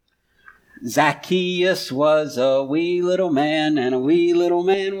Zacchaeus was a wee little man, and a wee little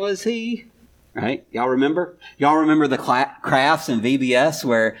man was he. Right? Y'all remember? Y'all remember the crafts in VBS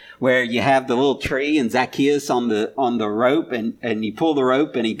where you have the little tree and Zacchaeus on the rope and you pull the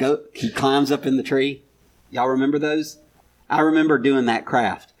rope and he climbs up in the tree? Y'all remember those? I remember doing that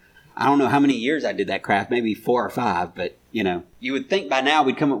craft. I don't know how many years I did that craft, maybe 4 or 5, but you would think by now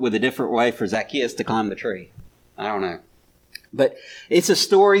we'd come up with a different way for Zacchaeus to climb the tree. I don't know. But it's a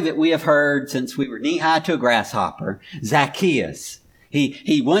story that we have heard since we were knee-high to a grasshopper. Zacchaeus.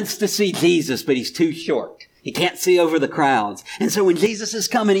 He wants to see Jesus, but he's too short. He can't see over the crowds. And so when Jesus is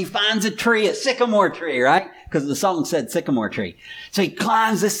coming, he finds a tree, a sycamore tree, right? Because the song said sycamore tree. So he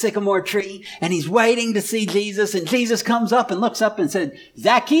climbs this sycamore tree and he's waiting to see Jesus. And Jesus comes up and looks up and said,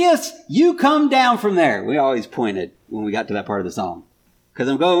 Zacchaeus, you come down from there. We always pointed when we got to that part of the song. Because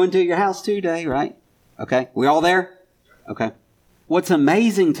I'm going to your house today, right? Okay. We all there? Okay. What's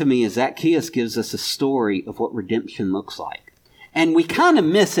amazing to me is Zacchaeus gives us a story of what redemption looks like. And we kind of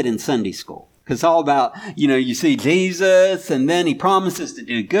miss it in Sunday school. Because it's all about, you see Jesus and then he promises to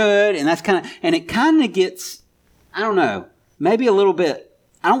do good. And it kind of gets, I don't know, maybe a little bit,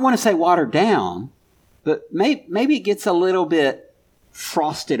 I don't want to say watered down, but maybe it gets a little bit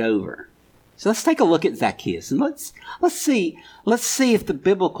frosted over. So let's take a look at Zacchaeus and let's see if the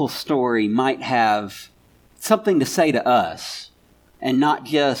biblical story might have something to say to us and not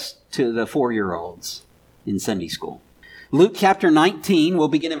just to the 4-year-olds in Sunday school. Luke chapter 19, we'll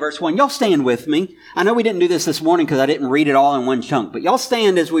begin in verse 1. Y'all stand with me. I know we didn't do this morning because I didn't read it all in one chunk, but y'all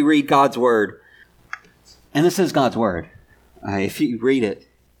stand as we read God's word. And this is God's word. If you read it,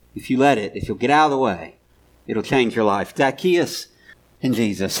 if you let it, if you'll get out of the way, it'll change your life. Zacchaeus and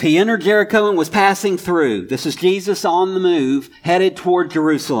Jesus. He entered Jericho and was passing through. This is Jesus on the move, headed toward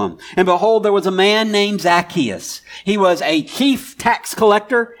Jerusalem. And behold, there was a man named Zacchaeus. He was a chief tax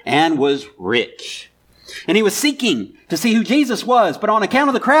collector and was rich. And he was seeking to see who Jesus was, but on account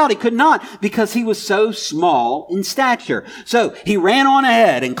of the crowd, he could not because he was so small in stature. So he ran on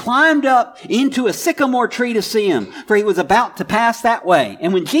ahead and climbed up into a sycamore tree to see him, for he was about to pass that way.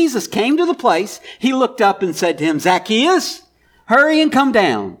 And when Jesus came to the place, he looked up and said to him, Zacchaeus, hurry and come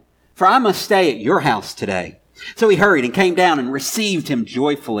down, for I must stay at your house today. So he hurried and came down and received him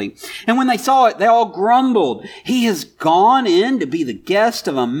joyfully. And when they saw it, they all grumbled. He has gone in to be the guest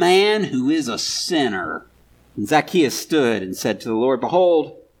of a man who is a sinner. And Zacchaeus stood and said to the Lord,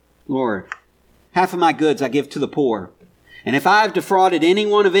 Behold, Lord, half of my goods I give to the poor. And if I have defrauded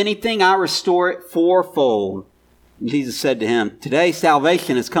anyone of anything, I restore it fourfold. And Jesus said to him, Today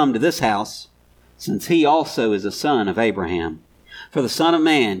salvation has come to this house, since he also is a son of Abraham. For the Son of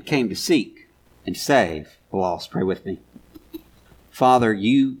Man came to seek and save the lost. Pray with me. Father,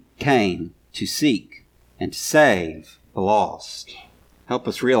 you came to seek and to save the lost. Help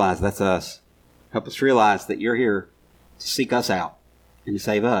us realize that's us. Help us realize that you're here to seek us out and to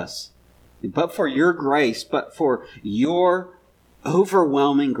save us. But for your grace, but for your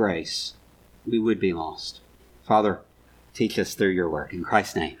overwhelming grace, we would be lost. Father, teach us through your word. In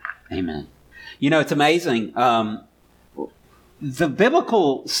Christ's name, amen. It's amazing. The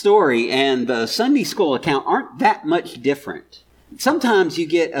biblical story and the Sunday school account aren't that much different. Sometimes you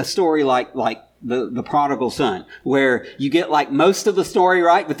get a story like the prodigal son, where you get like most of the story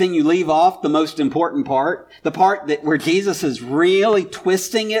right, but then you leave off the most important part, the part where Jesus is really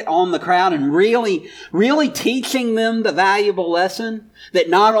twisting it on the crowd and really teaching them the valuable lesson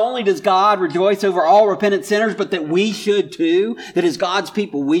that not only does God rejoice over all repentant sinners, but that we should too, that as God's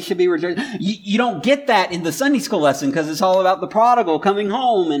people, we should be rejoicing. You don't get that in the Sunday school lesson because it's all about the prodigal coming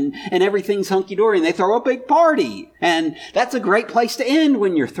home and everything's hunky-dory and they throw a big party. And that's a great place to end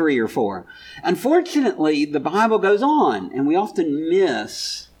when you're 3 or 4. Unfortunately, the Bible goes on, and we often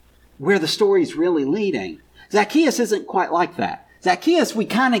miss where the story's really leading. Zacchaeus isn't quite like that. Zacchaeus, we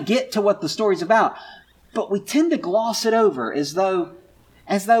kind of get to what the story's about, but we tend to gloss it over as though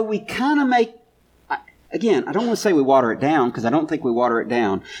we kind of make, again, I don't want to say we water it down, because I don't think we water it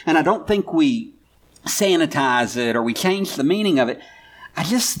down, and I don't think we sanitize it or we change the meaning of it. I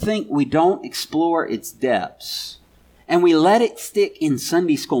just think we don't explore its depths. And we let it stick in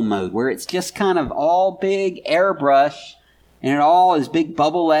Sunday school mode, where it's just kind of all big airbrush, and it all is big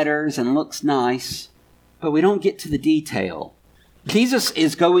bubble letters and looks nice, but we don't get to the detail. Jesus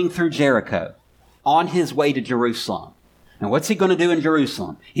is going through Jericho on his way to Jerusalem. And what's he going to do in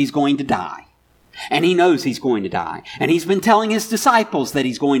Jerusalem? He's going to die. And he knows he's going to die. And he's been telling his disciples that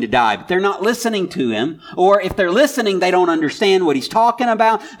he's going to die, but they're not listening to him. Or if they're listening, they don't understand what he's talking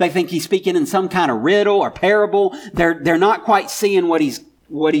about. They think he's speaking in some kind of riddle or parable. They're not quite seeing what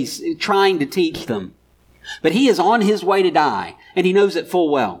he's trying to teach them. But he is on his way to die, and he knows it full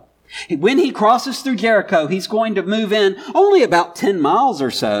well. When he crosses through Jericho, he's going to move in only about 10 miles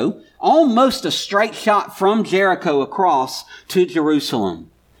or so, almost a straight shot from Jericho across to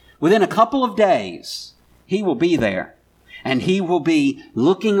Jerusalem. Within a couple of days, he will be there. And he will be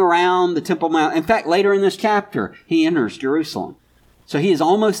looking around the Temple Mount. In fact, later in this chapter, he enters Jerusalem. So he is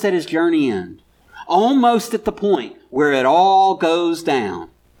almost at his journey end. Almost at the point where it all goes down.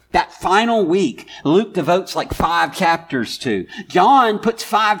 That final week, Luke devotes like 5 chapters to. John puts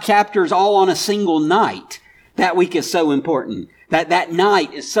 5 chapters all on a single night. That week is so important. That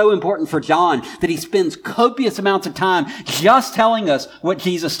night is so important for John that he spends copious amounts of time just telling us what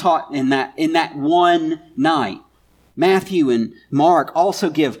Jesus taught in that one night. Matthew and Mark also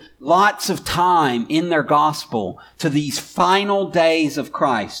give lots of time in their gospel to these final days of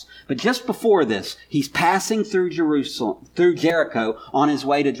Christ. But just before this, he's passing through Jericho on his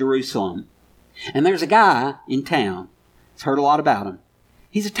way to Jerusalem. And there's a guy in town. He's heard a lot about him.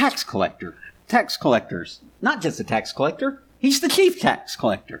 He's a tax collector. Tax collectors. Not just a tax collector. He's the chief tax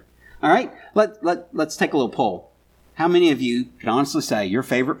collector. All right? Let's take a little poll. How many of you can honestly say your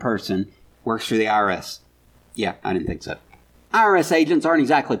favorite person works for the IRS? Yeah, I didn't think so. IRS agents aren't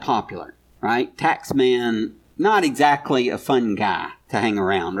exactly popular, right? Taxman, not exactly a fun guy to hang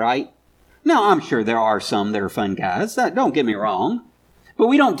around, right? Now, I'm sure there are some that are fun guys. Don't get me wrong. But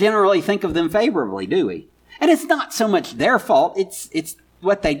we don't generally think of them favorably, do we? And it's not so much their fault. It's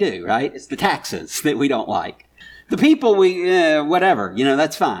what they do, right? It's the taxes that we don't like. The people whatever,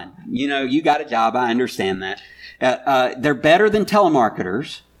 that's fine. You got a job. I understand that. They're better than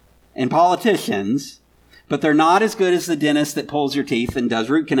telemarketers and politicians, but they're not as good as the dentist that pulls your teeth and does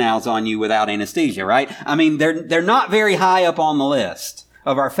root canals on you without anesthesia, right? I mean, they're not very high up on the list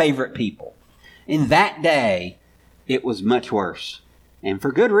of our favorite people. In that day, it was much worse, and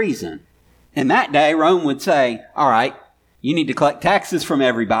for good reason. In that day, Rome would say, all right, you need to collect taxes from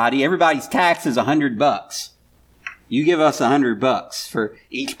everybody. Everybody's tax is $100. You give us $100 for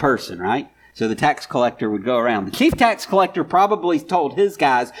each person, right? So the tax collector would go around. The chief tax collector probably told his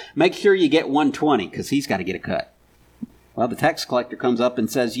guys, make sure you get $120 because he's got to get a cut. Well, the tax collector comes up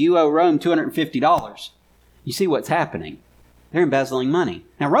and says, you owe Rome $250. You see what's happening. They're embezzling money.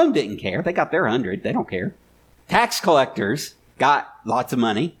 Now, Rome didn't care. They got their 100. They don't care. Tax collectors got lots of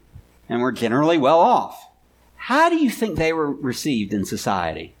money and were generally well off. How do you think they were received in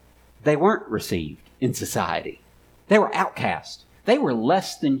society? They weren't received in society. They were outcast. They were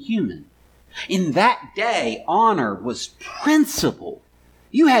less than human. In that day, honor was principle.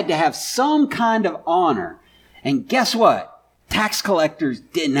 You had to have some kind of honor. And guess what? Tax collectors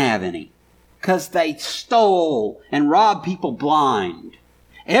didn't have any because they stole and robbed people blind.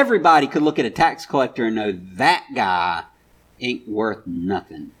 Everybody could look at a tax collector and know that guy ain't worth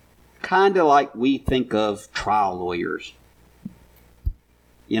nothing. Kind of like we think of trial lawyers.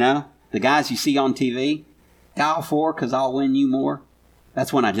 The guys you see on TV, dial 4 because I'll win you more.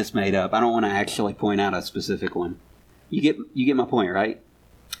 That's one I just made up. I don't want to actually point out a specific one. You get my point, right?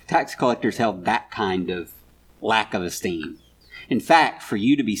 Tax collectors held that kind of lack of esteem. In fact, for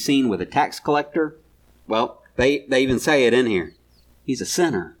you to be seen with a tax collector, well, they even say it in here. He's a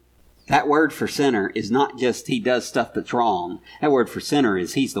sinner. That word for sinner is not just he does stuff that's wrong. That word for sinner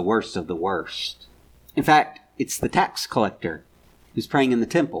is he's the worst of the worst. In fact, it's the tax collector who's praying in the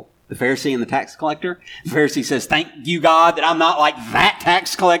temple. The Pharisee and the tax collector. The Pharisee says, thank you, God, that I'm not like that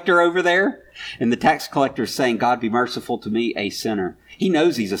tax collector over there. And the tax collector is saying, God, be merciful to me, a sinner. He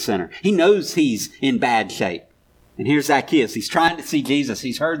knows he's a sinner. He knows he's in bad shape. And here's Zacchaeus. He's trying to see Jesus.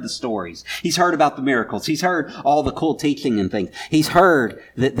 He's heard the stories. He's heard about the miracles. He's heard all the cool teaching and things. He's heard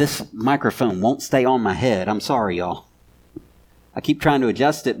that this microphone won't stay on my head. I'm sorry, y'all. I keep trying to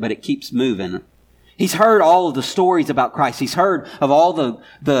adjust it, but it keeps moving. He's heard all of the stories about Christ. He's heard of all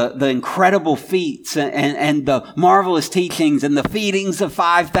the incredible feats and the marvelous teachings and the feedings of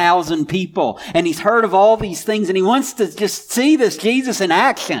 5,000 people. And he's heard of all these things, and he wants to just see this Jesus in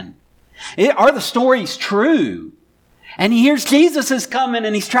action. Are the stories true? And he hears Jesus is coming,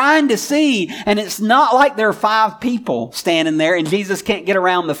 and he's trying to see, and it's not like there are 5 people standing there and Jesus can't get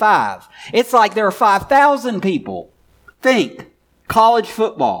around the 5. It's like there are 5,000 people. Think college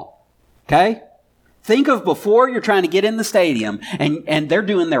football, okay? Think of before you're trying to get in the stadium and they're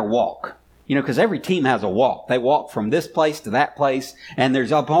doing their walk. Because every team has a walk. They walk from this place to that place, and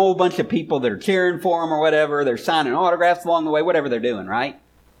there's a whole bunch of people that are cheering for them or whatever. They're signing autographs along the way, whatever they're doing, right?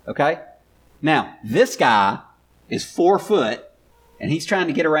 Okay? Now, this guy is 4 foot, and he's trying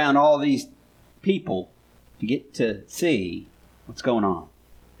to get around all these people to get to see what's going on.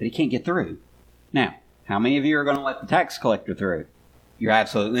 But he can't get through. Now, how many of you are going to let the tax collector through? You're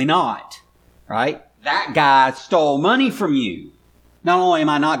absolutely not, right? That guy stole money from you. Not only am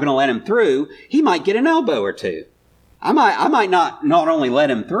I not going to let him through, he might get an elbow or two. I might not only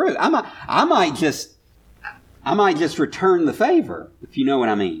let him through. I might just return the favor, if you know what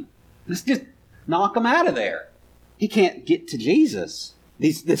I mean. Let's just knock him out of there. He can't get to Jesus.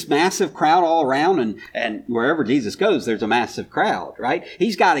 This massive crowd all around, and wherever Jesus goes, there's a massive crowd, right?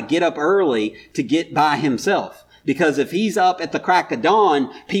 He's got to get up early to get by himself. Because if he's up at the crack of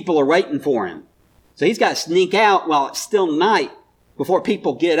dawn, people are waiting for him. So he's got to sneak out while it's still night before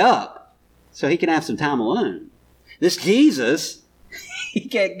people get up so he can have some time alone. This Jesus, he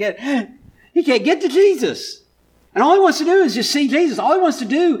can't get to Jesus. And all he wants to do is just see Jesus. All he wants to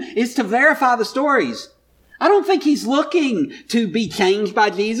do is to verify the stories. I don't think he's looking to be changed by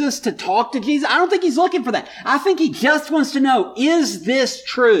Jesus, to talk to Jesus. I don't think he's looking for that. I think he just wants to know, is this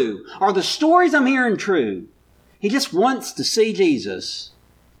true? Are the stories I'm hearing true? He just wants to see Jesus.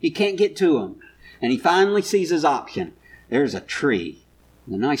 He can't get to him. And he finally sees his option. There's a tree,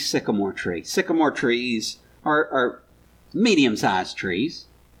 a nice sycamore tree. Sycamore trees are medium-sized trees.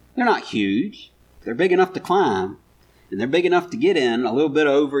 They're not huge. They're big enough to climb, and they're big enough to get in a little bit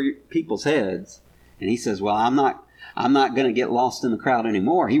over people's heads. And he says, well, I'm not going to get lost in the crowd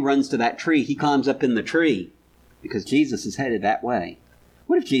anymore. He runs to that tree. He climbs up in the tree because Jesus is headed that way.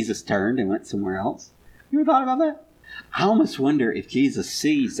 What if Jesus turned and went somewhere else? You ever thought about that? I almost wonder if Jesus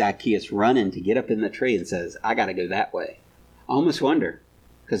sees Zacchaeus running to get up in the tree and says, I got to go that way. I almost wonder.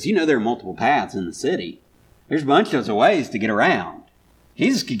 Because there are multiple paths in the city. There's bunches of ways to get around.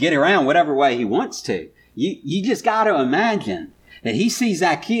 Jesus could get around whatever way he wants to. You just got to imagine that he sees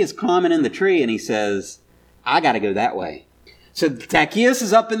Zacchaeus climbing in the tree and he says, I got to go that way. So Zacchaeus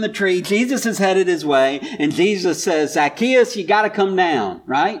is up in the tree. Jesus is headed his way. And Jesus says, Zacchaeus, you got to come down,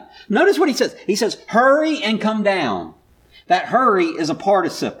 right? Notice what he says. He says, hurry and come down. That hurry is a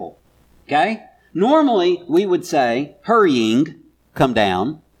participle, okay? Normally, we would say, hurrying, come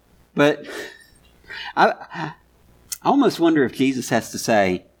down. But I almost wonder if Jesus has to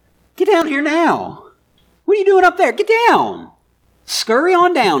say, get down here now. What are you doing up there? Get down. Scurry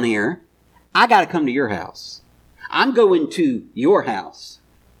on down here. I got to come to your house. I'm going to your house.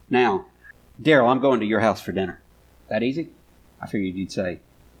 Now, Daryl, I'm going to your house for dinner. That easy? I figured you'd say,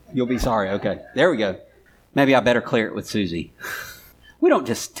 you'll be sorry. Okay, there we go. Maybe I better clear it with Susie. We don't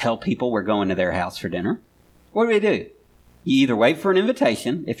just tell people we're going to their house for dinner. What do? You either wait for an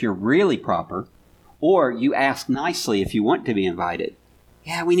invitation, if you're really proper, or you ask nicely if you want to be invited.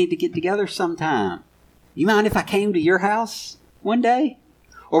 Yeah, we need to get together sometime. You mind if I came to your house one day?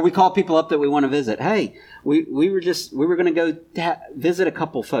 Or we call people up that we want to visit. Hey, we were going to go visit a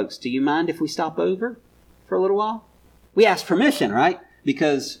couple folks. Do you mind if we stop over for a little while? We ask permission, right?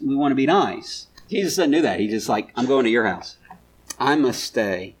 Because we want to be nice. Jesus doesn't do that. He's just like, I'm going to your house. I must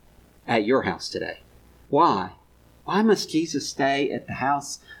stay at your house today. Why? Why must Jesus stay at the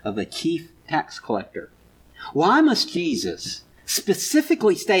house of a chief tax collector? Why must Jesus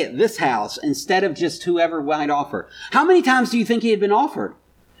specifically stay at this house instead of just whoever might offer? How many times do you think he had been offered?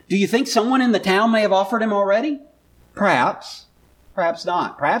 Do you think someone in the town may have offered him already? Perhaps. Perhaps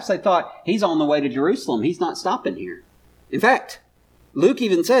not. Perhaps they thought, he's on the way to Jerusalem. He's not stopping here. In fact, Luke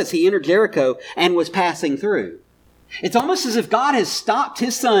even says he entered Jericho and was passing through. It's almost as if God has stopped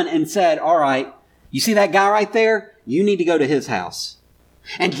his son and said, all right, you see that guy right there? You need to go to his house.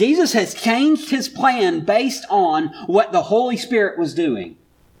 And Jesus has changed his plan based on what the Holy Spirit was doing.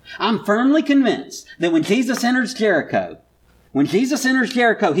 I'm firmly convinced that when Jesus enters Jericho,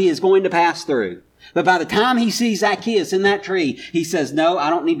 he is going to pass through. But by the time he sees Zacchaeus in that tree, he says, no, I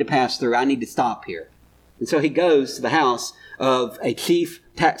don't need to pass through. I need to stop here. And so he goes to the house of a chief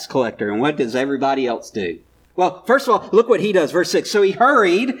tax collector. And what does everybody else do? Well, first of all, look what he does. Verse 6. So he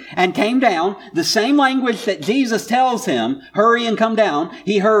hurried and came down. The same language that Jesus tells him, hurry and come down.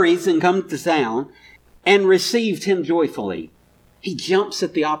 He hurries and comes down and received him joyfully. He jumps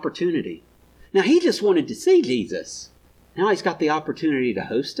at the opportunity. Now, he just wanted to see Jesus. Now he's got the opportunity to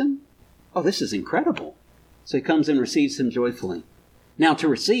host him. Oh, this is incredible. So he comes and receives him joyfully. Now, to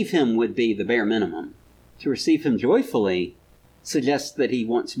receive him would be the bare minimum. To receive him joyfully suggests that he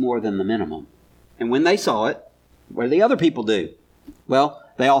wants more than the minimum. And when they saw it, what did the other people do? Well,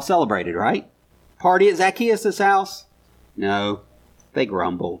 they all celebrated, right? Party at Zacchaeus' house? No, they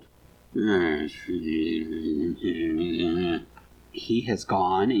grumbled. He has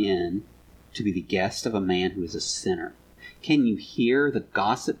gone in to be the guest of a man who is a sinner. Can you hear the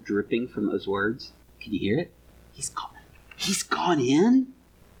gossip dripping from those words? Can you hear it? He's gone in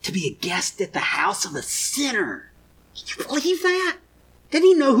to be a guest at the house of a sinner. Can you believe that? Didn't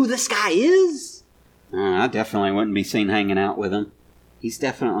he know who this guy is? I definitely wouldn't be seen hanging out with him. He's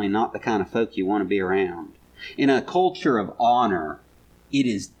definitely not the kind of folk you want to be around. In a culture of honor, it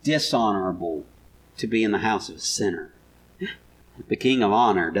is dishonorable to be in the house of a sinner. The King of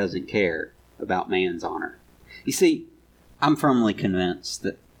Honor doesn't care about man's honor. You see, I'm firmly convinced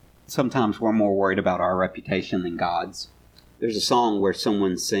that sometimes we're more worried about our reputation than God's. There's a song where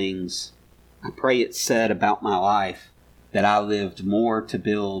someone sings, "I pray it's said about my life that I lived more to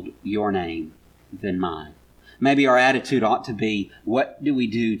build your name than mine." Maybe our attitude ought to be, what do we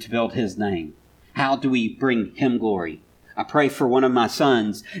do to build His name? How do we bring Him glory? I pray for one of my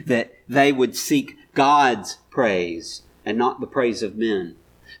sons that they would seek God's praise and not the praise of men.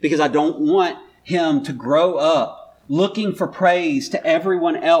 Because I don't want him to grow up looking for praise to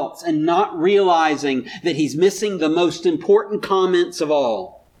everyone else and not realizing that he's missing the most important comments of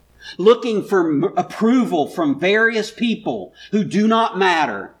all. Looking for approval from various people who do not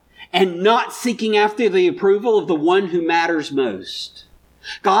matter and not seeking after the approval of the one who matters most.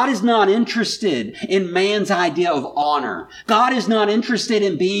 God is not interested in man's idea of honor. God is not interested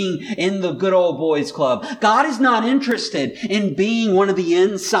in being in the good old boys club. God is not interested in being one of the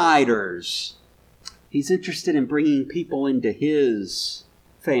insiders. He's interested in bringing people into His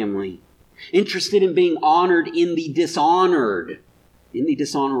family. Interested in being honored in the dishonored, in the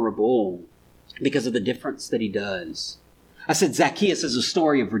dishonorable, because of the difference that He does. I said Zacchaeus is a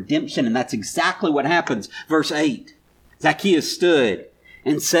story of redemption, and that's exactly what happens. Verse 8. Zacchaeus stood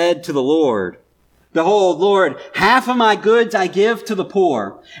and said to the Lord, "Behold, Lord, half of my goods I give to the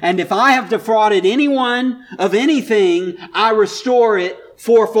poor, and if I have defrauded anyone of anything, I restore it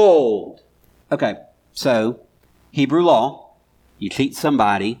fourfold." Okay, so Hebrew law, you cheat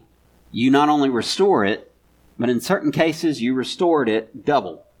somebody, you not only restore it, but in certain cases you restored it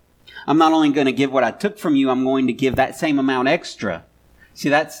double. I'm not only going to give what I took from you, I'm going to give that same amount extra. See,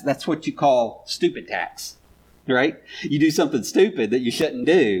 that's what you call stupid tax. Right? You do something stupid that you shouldn't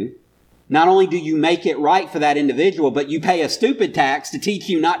do. Not only do you make it right for that individual, but you pay a stupid tax to teach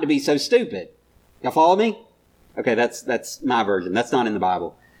you not to be so stupid. Y'all follow me? Okay, that's my version. That's not in the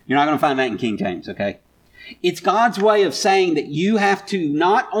Bible. You're not going to find that in King James, okay? It's God's way of saying that you have to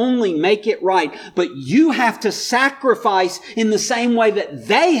not only make it right, but you have to sacrifice in the same way that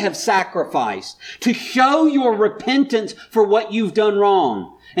they have sacrificed to show your repentance for what you've done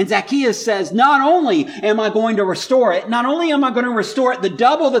wrong. And Zacchaeus says, not only am I going to restore it, not only am I going to restore it the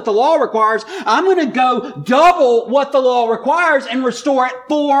double that the law requires, I'm going to go double what the law requires and restore it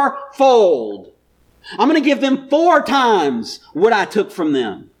fourfold. I'm going to give them 4 times what I took from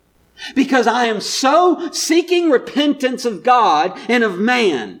them. Because I am so seeking repentance of God and of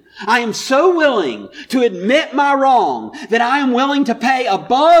man. I am so willing to admit my wrong that I am willing to pay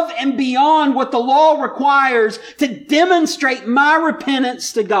above and beyond what the law requires to demonstrate my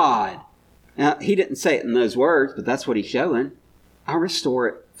repentance to God. Now, he didn't say it in those words, but that's what he's showing. I restore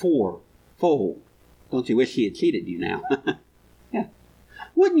it fourfold. Don't you wish he had cheated you now? Yeah.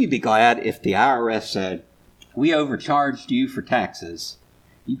 Wouldn't you be glad if the IRS said, "We overcharged you for taxes.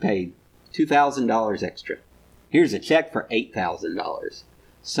 You paid $2,000 extra. Here's a check for $8,000.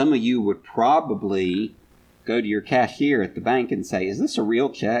 Some of you would probably go to your cashier at the bank and say, "Is this a real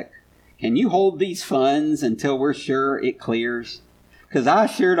check? Can you hold these funds until we're sure it clears? Because I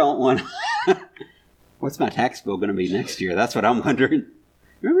sure don't want..." What's my tax bill going to be next year? That's what I'm wondering.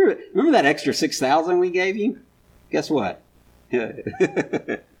 Remember that extra $6,000 we gave you? Guess what?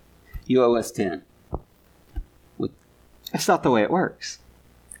 You owe us 10. That's not the way it works.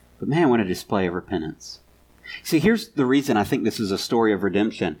 But man, what a display of repentance. See, here's the reason I think this is a story of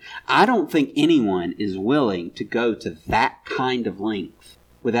redemption. I don't think anyone is willing to go to that kind of length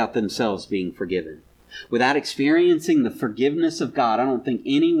without themselves being forgiven. Without experiencing the forgiveness of God, I don't think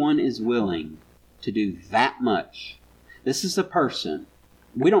anyone is willing to do that much. This is a person.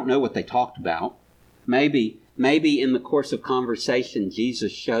 We don't know what they talked about. Maybe in the course of conversation,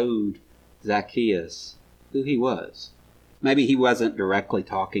 Jesus showed Zacchaeus who he was. Maybe he wasn't directly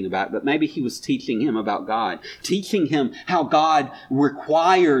talking about it, but maybe he was teaching him about God, teaching him how God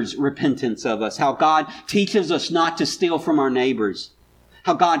requires repentance of us, how God teaches us not to steal from our neighbors,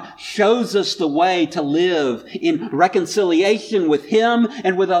 how God shows us the way to live in reconciliation with Him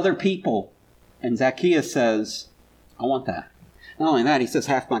and with other people. And Zacchaeus says, "I want that." Not only that, he says,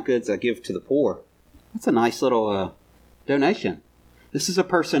 "Half my goods I give to the poor." That's a nice little donation. This is a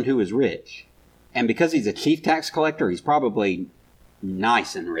person who is rich. And because he's a chief tax collector, he's probably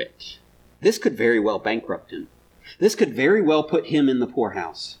nice and rich. This could very well bankrupt him. This could very well put him in the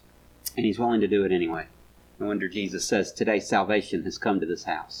poorhouse. And he's willing to do it anyway. No wonder Jesus says, "Today salvation has come to this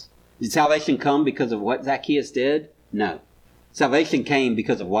house." Did salvation come because of what Zacchaeus did? No. Salvation came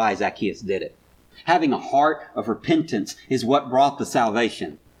because of why Zacchaeus did it. Having a heart of repentance is what brought the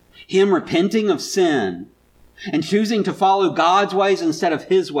salvation. Him repenting of sin, and choosing to follow God's ways instead of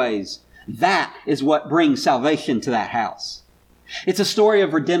his ways, that is what brings salvation to that house. It's a story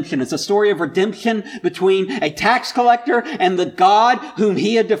of redemption. It's a story of redemption between a tax collector and the God whom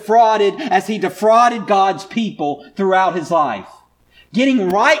he had defrauded as he defrauded God's people throughout his life. Getting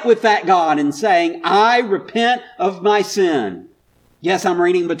right with that God and saying, I repent of my sin. Yes, I'm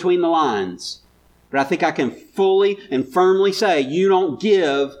reading between the lines, but I think I can fully and firmly say you don't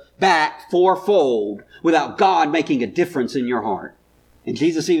give back fourfold without God making a difference in your heart. And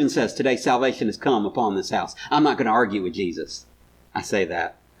Jesus even says, today salvation has come upon this house. I'm not going to argue with Jesus. I say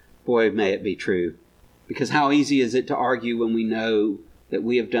that. Boy, may it be true. Because how easy is it to argue when we know that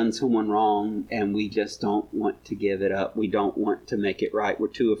we have done someone wrong and we just don't want to give it up. We don't want to make it right. We're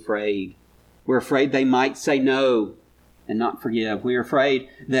too afraid. We're afraid they might say no and not forgive. We're afraid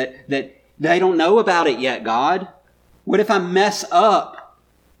that they don't know about it yet, God. What if I mess up?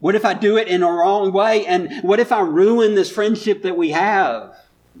 What if I do it in a wrong way? And what if I ruin this friendship that we have?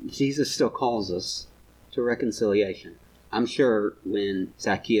 Jesus still calls us to reconciliation. I'm sure when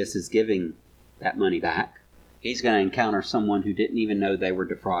Zacchaeus is giving that money back, he's going to encounter someone who didn't even know they were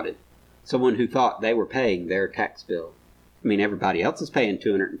defrauded. Someone who thought they were paying their tax bill. I mean, everybody else is paying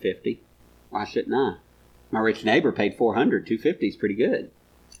 $250. Why shouldn't I? My rich neighbor paid $400. $250 is pretty good.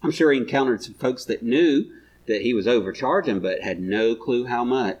 I'm sure he encountered some folks that knew that he was overcharging, but had no clue how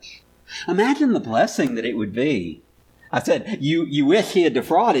much. Imagine the blessing that it would be. I said, you wish he had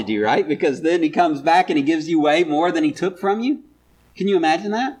defrauded you, right? Because then he comes back and he gives you way more than he took from you. Can you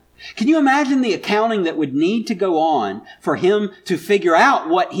imagine that? Can you imagine the accounting that would need to go on for him to figure out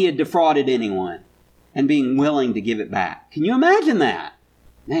what he had defrauded anyone and being willing to give it back? Can you imagine that?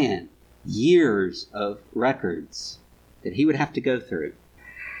 Man, years of records that he would have to go through.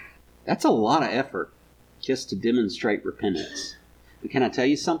 That's a lot of effort just to demonstrate repentance. But can I tell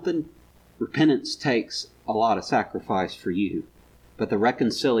you something? Repentance takes a lot of sacrifice for you. But the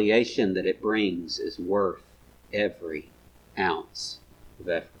reconciliation that it brings is worth every ounce of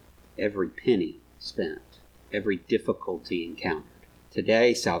effort. Every penny spent, every difficulty encountered.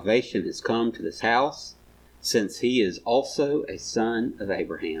 Today, salvation has come to this house, since he is also a son of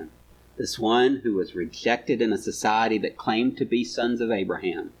Abraham. This one who was rejected in a society that claimed to be sons of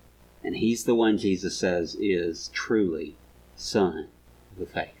Abraham. And he's the one Jesus says is truly son of the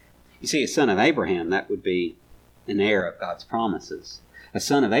faith. You see, a son of Abraham, that would be an heir of God's promises. A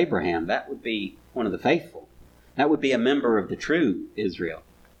son of Abraham, that would be one of the faithful. That would be a member of the true Israel.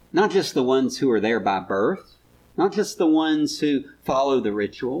 Not just the ones who are there by birth, not just the ones who follow the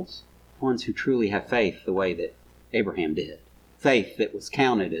rituals, the ones who truly have faith the way that Abraham did. Faith that was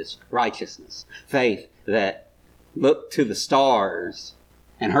counted as righteousness. Faith that looked to the stars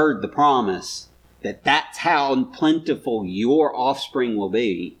and heard the promise that that's how plentiful your offspring will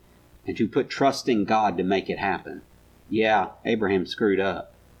be, and to put trust in God to make it happen. Yeah, Abraham screwed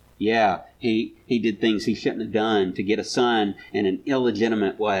up. Yeah, he did things he shouldn't have done to get a son in an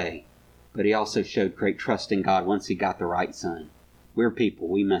illegitimate way. But he also showed great trust in God once he got the right son. We're people,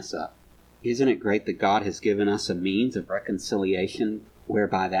 we mess up. Isn't it great that God has given us a means of reconciliation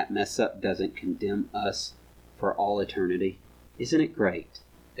whereby that mess up doesn't condemn us for all eternity? Isn't it great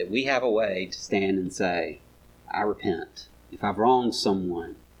that we have a way to stand and say, I repent. If I've wronged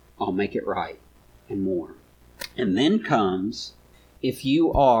someone, I'll make it right, and more. And then comes, if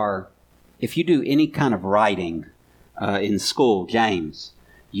you do any kind of writing in school, James,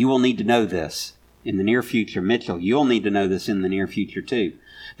 you will need to know this in the near future. Mitchell, you'll need to know this in the near future too.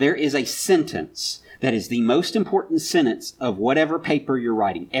 There is a sentence that is the most important sentence of whatever paper you're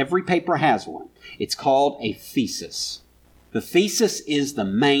writing. Every paper has one. It's called a thesis. The thesis is the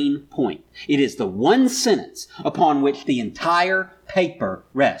main point. It is the one sentence upon which the entire paper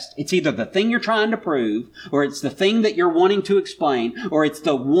rests. It's either the thing you're trying to prove, or it's the thing that you're wanting to explain, or it's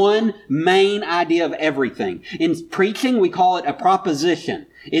the one main idea of everything. In preaching, we call it a proposition.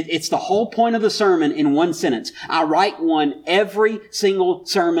 It's the whole point of the sermon in one sentence. I write one every single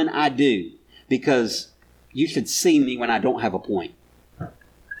sermon I do, because you should see me when I don't have a point.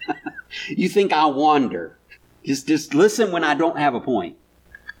 You think I wander. Just listen when I don't have a point.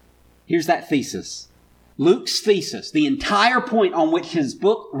 Here's that thesis. Luke's thesis, the entire point on which his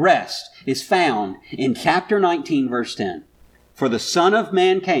book rests, is found in chapter 19, verse 10. For the Son of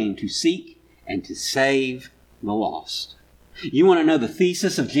Man came to seek and to save the lost. You want to know the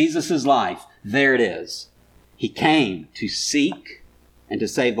thesis of Jesus' life? There it is. He came to seek and to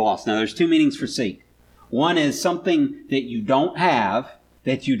save the lost. Now, there's two meanings for seek. One is something that you don't have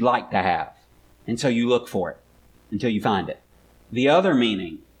that you'd like to have. And so you look for it until you find it. The other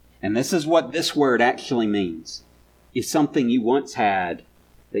meaning, and this is what this word actually means, is something you once had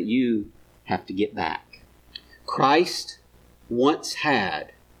that you have to get back. Christ once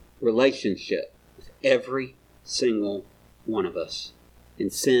had relationship with every single one of us,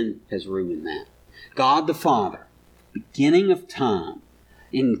 and sin has ruined that. God the Father, beginning of time,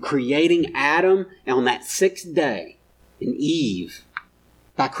 in creating Adam on that sixth day, and Eve,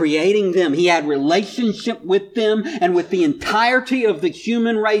 by creating them, He had relationship with them and with the entirety of the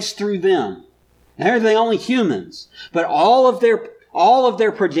human race through them. They're the only humans, but all of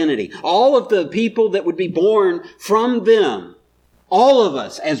their progeny, all of the people that would be born from them, all of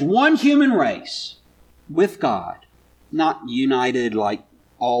us as one human race with God, not united like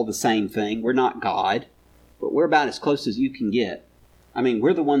all the same thing. We're not God, but we're about as close as you can get. I mean,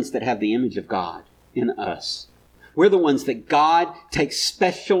 we're the ones that have the image of God in us. We're the ones that God takes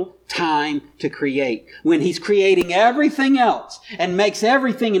special time to create when He's creating everything else and makes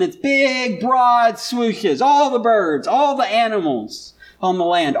everything in its big, broad swooshes. All the birds, all the animals on the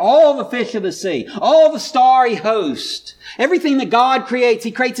land, all the fish of the sea, all the starry host. Everything that God creates,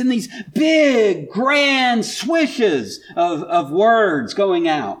 He creates in these big, grand swishes of words going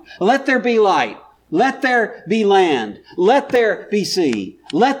out. Let there be light. Let there be land. Let there be sea.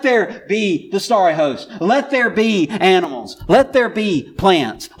 Let there be the starry host. Let there be animals. Let there be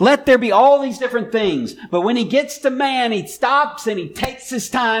plants. Let there be all these different things. But when He gets to man, He stops and He takes His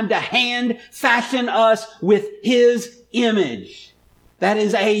time to hand fashion us with His image. That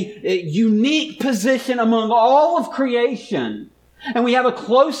is a unique position among all of creation. And we have a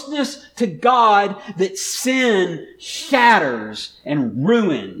closeness to God that sin shatters and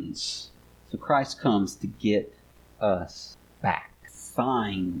ruins. So Christ comes to get us back,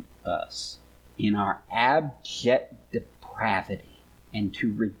 find us in our abject depravity, and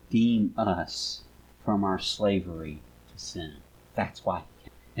to redeem us from our slavery to sin. That's why He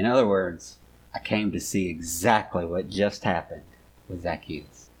came. In other words, I came to see exactly what just happened with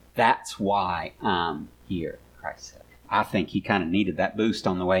Zacchaeus. That's why I'm here, Christ said. I think He kind of needed that boost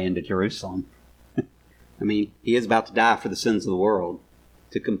on the way into Jerusalem. I mean, He is about to die for the sins of the world.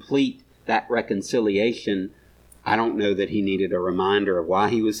 To complete that reconciliation, I don't know that He needed a reminder of why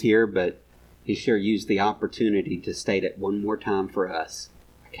He was here, but He sure used the opportunity to state it one more time for us.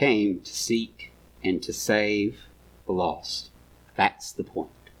 I came to seek and to save the lost. That's the point.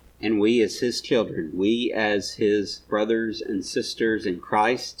 And we as His children, we as His brothers and sisters in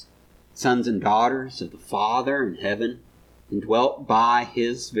Christ, sons and daughters of the Father in heaven, indwelt by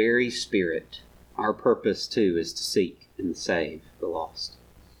His very Spirit, our purpose too is to seek and save the lost.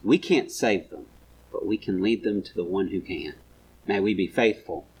 We can't save them, but we can lead them to the one who can. May we be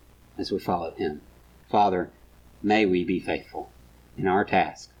faithful as we follow Him. Father, may we be faithful in our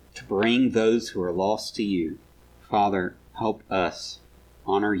task to bring those who are lost to You. Father, help us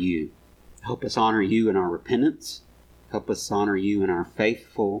honor You. Help us honor You in our repentance. Help us honor You in our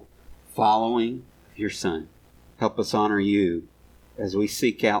faithful following of Your Son. Help us honor You as we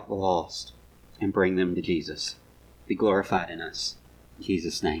seek out the lost and bring them to Jesus. Be glorified in us. In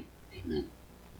Jesus' name, amen.